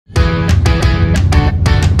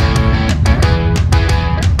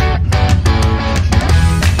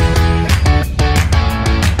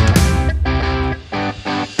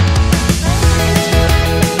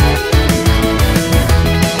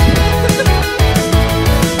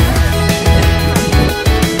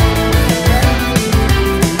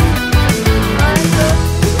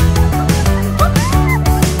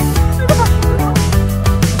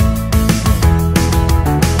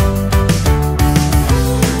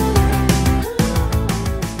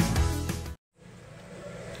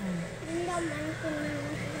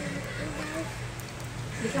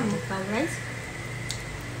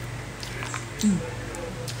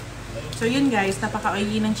guys,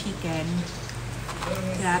 napaka-oily ng chicken.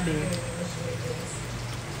 Grabe.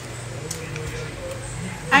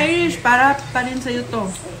 Irish, para pa rin sa'yo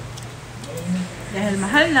to. Dahil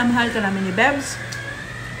mahal na mahal ka namin ni Bevz.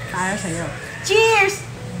 Para sa'yo. Cheers!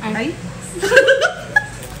 Ay?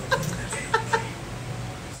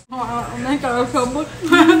 May karasabot.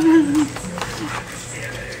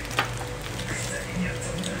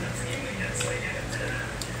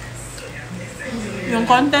 Yung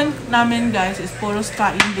content namin guys is puro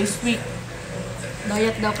kain this week.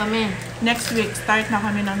 Diet daw kami. Next week, start na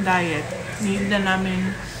kami ng diet. Need na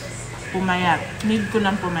namin pumayat. Need ko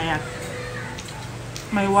nang pumayat.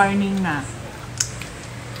 May warning na.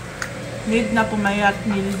 Need na pumayat,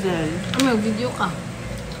 Nilzel. May video ka.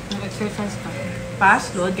 Nag-exercise ka.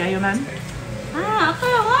 Pass, load kayo man. Ako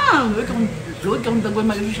lang. Load kang dagon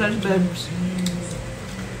mag-exercise, Bevz.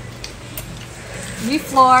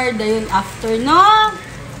 Before, dahil after, no?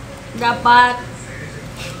 Dapat,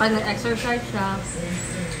 pag nag-exercise siya.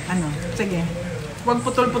 Ano? Sige. Huwag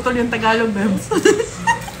putol-putol yung Tagalog, Bevz.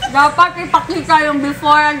 Dapat ipakita yung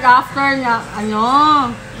before and after niya. Ano?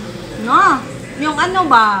 No? Yung ano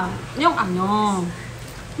ba? Yung ano?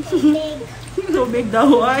 Tubig. Tubig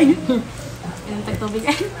daw ay. Yung tagtubig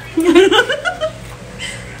ay.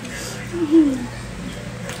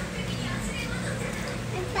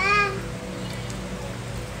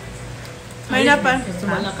 May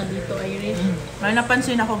Sumala ka dito, Irish. May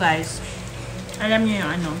napansin ako, guys. Alam niyo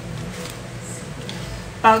yung ano?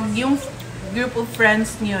 Pag yung group of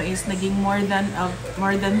friends niyo is naging more than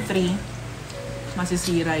 3,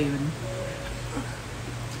 masisira yun.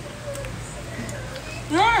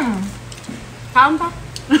 Kamba?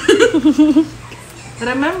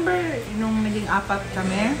 Remember, nung naging 4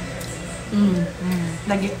 kami?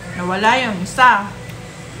 Nawala yung isa.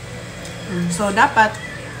 So, dapat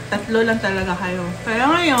 3 lang talaga kayo.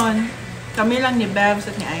 Kaya ngayon, kami lang ni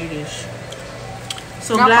Bevz at ni Irish.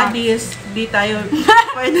 So, Gladys, di tayo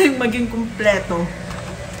pwedeng maging kumpleto.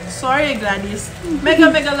 Sorry, Gladys.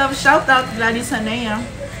 Mega love shoutout, Gladys Hanea.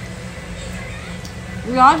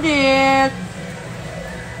 Gladys!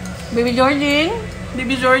 Baby Jordan?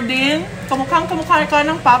 Baby Jordan, kamukha ka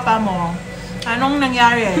ng papa mo. Anong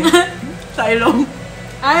nangyari sa ilong?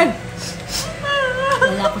 Ay!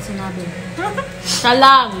 Wala ko sinabi. Siya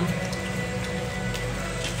lang.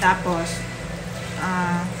 Tapos,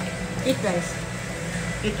 Eat rice.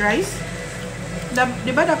 eat rice?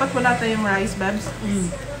 Di ba dapat wala tayong rice, Bevz?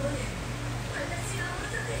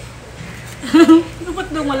 Dapat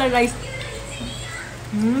doon wala rice.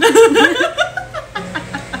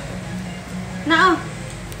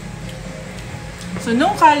 So,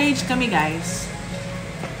 nung college kami, guys,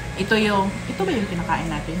 ito ba yung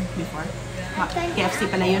kinakain natin before? KFC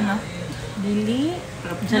pala yun, no? Dili?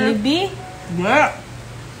 Jollibee? Yeah!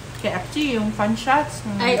 KFC, yung fun shots.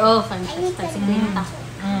 Ay, fun shots. Tag-50.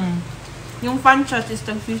 Yung fun shots is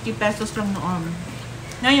tag 50 pesos lang noon.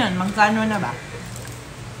 Ngayon, magkano na ba?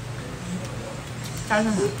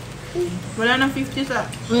 Kano na? Wala nang 50 sa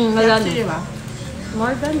wala KFC, na. di ba?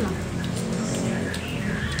 More than na.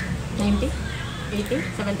 90?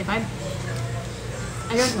 80? 75?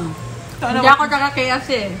 I don't know. Hindi ako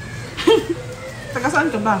taga-KFC. Taga saan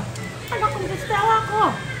ka ba? Taga-Compostela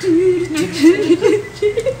ako.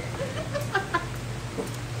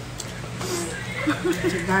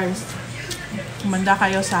 So guys, kumanda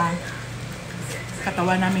kayo sa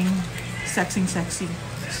katawan naming sexy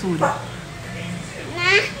soon.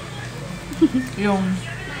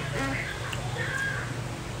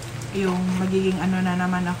 yung magiging ano na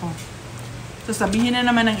naman ako. Sasabihin na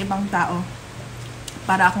naman ng ibang tao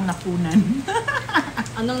para akong nakunan.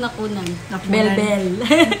 Anong nakunan? Nakunan. Bel.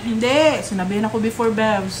 Hindi. Sinabihan ako before,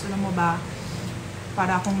 Bevz. Alam mo ba?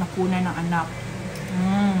 Para akong nakunan ng anak.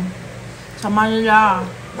 Sa Manila.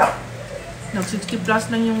 Nag 60 plus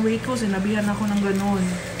lang yung weight ko. Sinabihan ako ng ganun.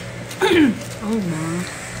 Oh, ma.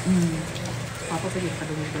 Papa, pwede ka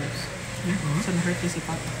doon, Bevz. So, na-hurt si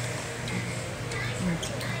Papa.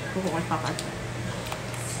 Kuko kay Papa.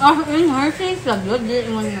 In her face, good. Di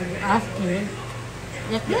mo nag-ask her.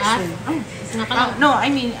 Just ask. No,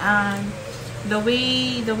 I mean, the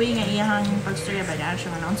way nga iyahang pagstorya ba dahil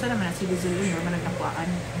siya nga naunsa naman na si Diesel yun, naman nagnakuhaan.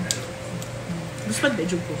 Gusto ba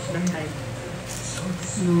jug ko? Dantay.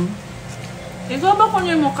 Ikaw ba kung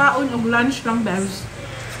yung mukaon og lunch lang, Bevz?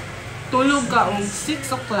 Tulog ka og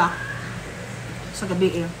 6 o'clock sa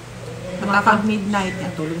gabi eh. Matapag midnight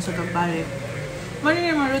yan, tulog sa gabbalik. Ano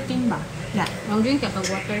yung mga routine ba? Yeah. Ang drink ka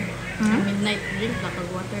water. Midnight drink ka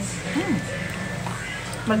water.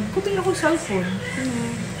 Mag-copy ako cellphone.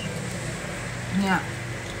 Yeah.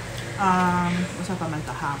 Usa pa man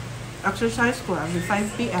ta ha. Exercise ko every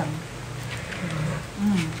 5 p.m.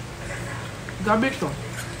 Gabi to.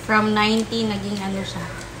 From 90, naging ano siya?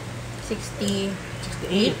 68.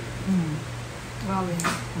 68. Grabe.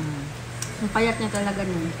 Ang payat niya talaga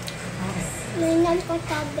nun.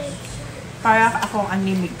 Para akong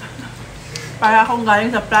anemic. Para akong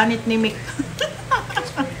galing sa planet ni Mick.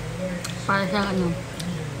 Para siyang ano?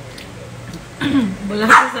 Bula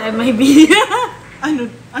sa MIB. Ano?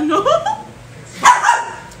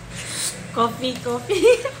 Coffee.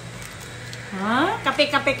 Ha? Kape.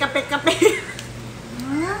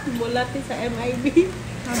 Ha? Bulati sa MIB.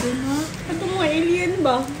 Sabi na. Ito mga alien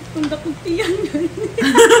ba? Punta ko tiyan yan.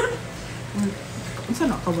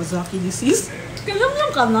 Saan na? Kawasaki disease? Kalam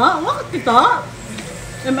lang ka na? Bakit kita?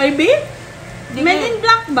 MIB? Men in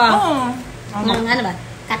Black ba? Oo. Ano ba?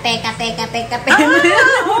 Kape.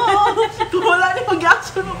 Kung wala ni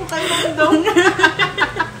mag-action ako kayo daw.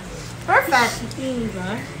 Perfect.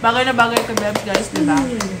 Diba? Bagay na bagay ka, Bevz, guys, diba?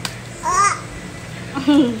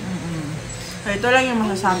 So, ito lang yung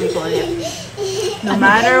masasabi ko ulit. No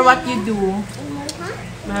matter what you do,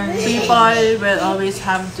 people will always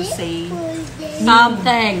have to say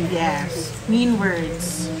Something. yes, mean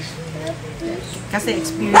words. Kasi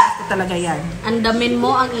experience ko talaga yan. Andamin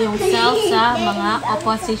mo ang iyong self sa mga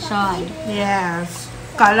opposition. Yes.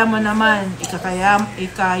 Kala mo naman,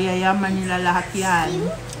 ikayayaman nila lahat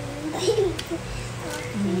yan.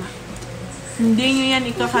 Hindi nyo yan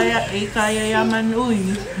ikayayaman,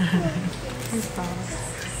 uy.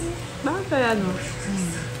 Bakit kaya no?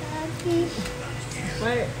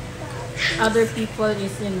 Why other people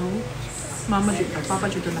is, you know, Mama dito, papa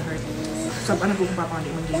dito na hurt. Sab ano kung papa hindi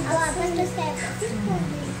mag-gina.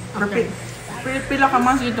 Pila ka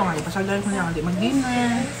man dito nga, pasagay ko niya hindi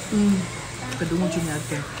mag-dinner. Kadungod siya niya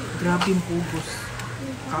ito. Grabe yung pugos.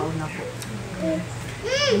 Kaon na ko.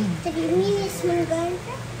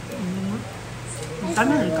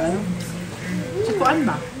 Tama rin kayo. Sa kuan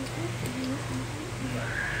ba?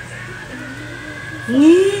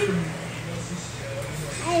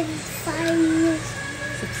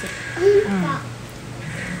 sip-sip.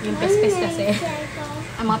 Yung pespes kasi.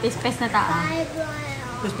 Ang mga pespes na tao.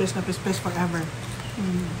 Pespes forever.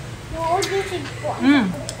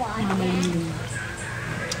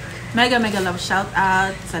 Mega love shout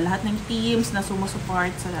out sa lahat ng teams na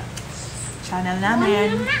sumusupport sa channel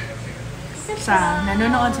namin. Sa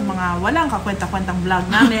nanonood sa mga walang kakwenta-kwentang vlog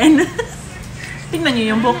namin. Tingnan nyo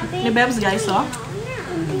yung book ni Bevz, guys, oh.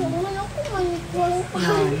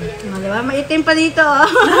 Diba? Maitim pa dito, oh.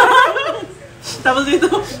 Tapos dito,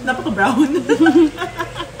 napaka-brown.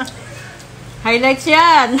 Highlights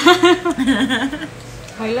yan.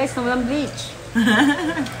 Highlights na walang bleach.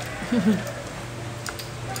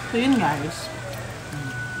 So yun, guys.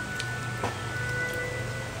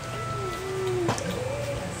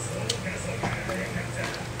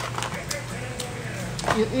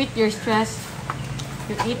 You eat your stress.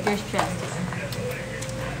 You eat your stress.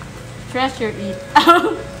 Stress your eat.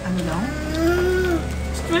 Ano daw?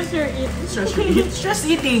 Stress your eat. Stress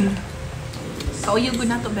eating. Kauyo ko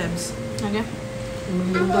na to, Bevz. Okay.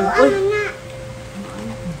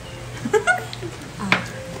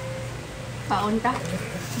 Paon ka?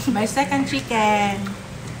 My second chicken.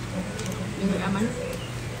 Yung aman.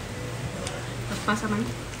 Tapos man.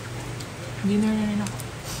 Dinner na rin ako.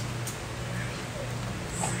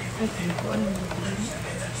 Ay, ano ba?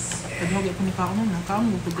 Paghugi po ni Kao na. Kao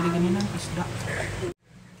mo, pagdali ganyan ng isda.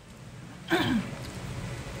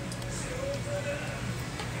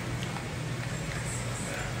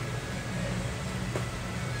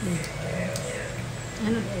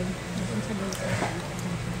 Ano eh? Ano sa doon?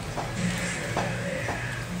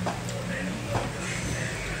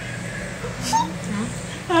 Ha?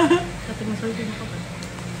 Kasi masulti na ko ba?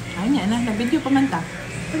 Ayun yan na, na-video pa man ta.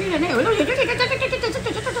 Hindi na eh.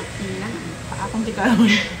 Paakong tikaroon.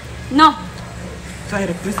 No! Kaya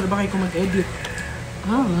request na ba kayo kung mag-edit?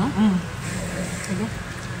 Oo nga. Sige.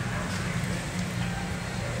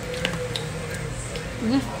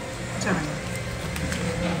 Sige. Sarap.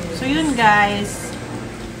 So yun, guys.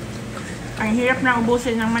 Ang hirap na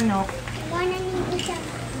ubusin ng manok.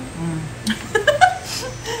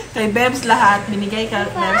 Kay Bevz lahat. Binigay kay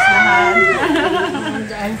Bevz lahat.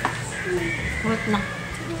 Wait na.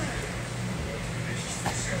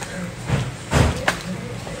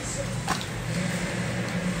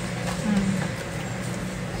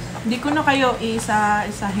 Hindi ko na kayo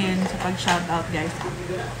isa-isahin sa pag-shoutout, guys.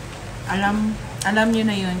 Alam nyo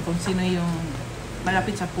na yun kung sino yung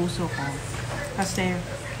malapit sa puso ko. Kasi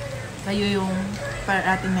kayo yung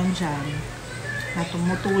parating nandyan na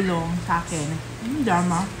tumutulong sa akin.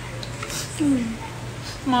 Drama.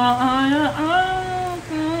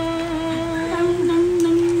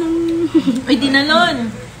 Ay,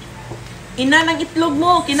 dinalon. Ina ng itlog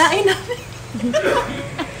mo, kinain namin.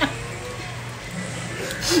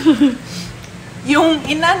 Yung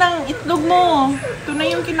ina ng itlog mo, ito na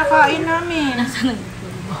yung kinakain namin. Nasaan ang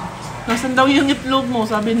itlog mo? Nasaan daw yung itlog mo,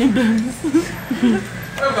 sabi ni Bevz.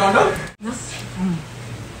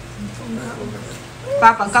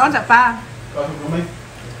 Pa, pagkaon sa pa.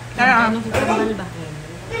 Tara, Ano sa tambal ba?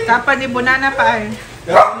 kapa ni Bunana pa ay.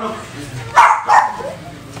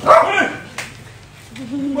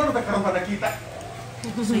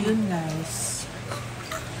 So yun guys.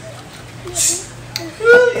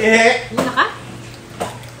 Wala ka?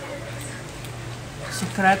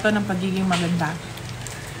 Sekreto ng pagiging maganda.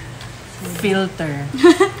 Filter.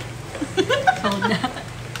 Soda.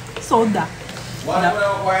 Soda. Wala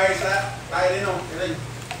sa tayo din o.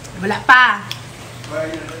 Wala pa.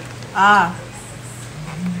 Ah.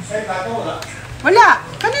 Ay, plato wala. Wala.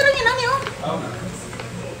 Kanina yun ano yun. Oo na.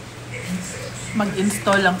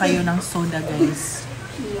 Mag-install lang kayo ng soda guys.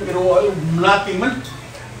 Pero ay, malaking man.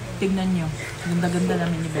 Tignan nyo. Ganda-ganda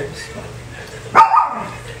namin ni Bevz.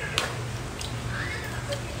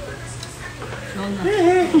 Soda.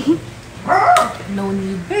 No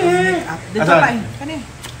need to make up. Dito pa eh. Kanina.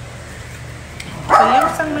 So yung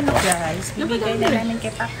isang manok guys, bibigay na namin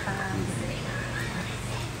kay Papa.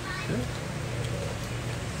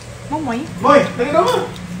 Momoy. Boy, tali ka mo.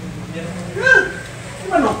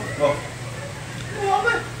 Ano? Oh.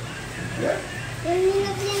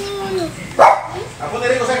 Ako na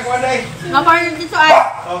rin ko sa kuwan day. Maparin dito ay.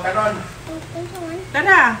 Oh, kanon.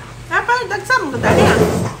 Tara. Apa, dagsam. Dali.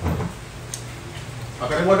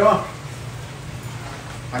 Pagkarin mo daw.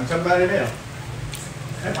 Pansam ba rin eh?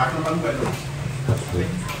 Eh, paano naman ba ito?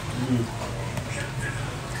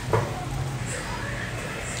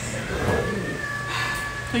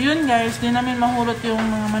 So yun guys, di namin mahurot yung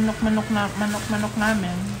mga manok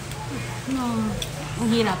namin. No. Ang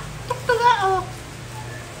hirap. Tuktugao.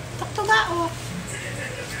 Tuktugao.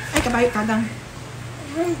 Ay, kabayo kadang.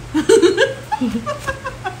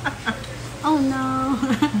 Oh no.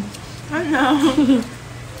 Ano?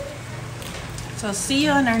 So see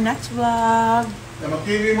you on our next vlog.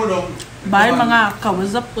 Mag-TV mo dong. Bye mga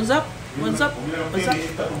ka-what's up, what's up? What's up? What's up?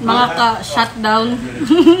 Mga ka-shutdown.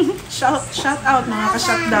 Shout out mga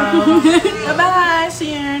ka-shutdown. Bye-bye!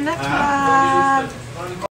 See you in our next vlog!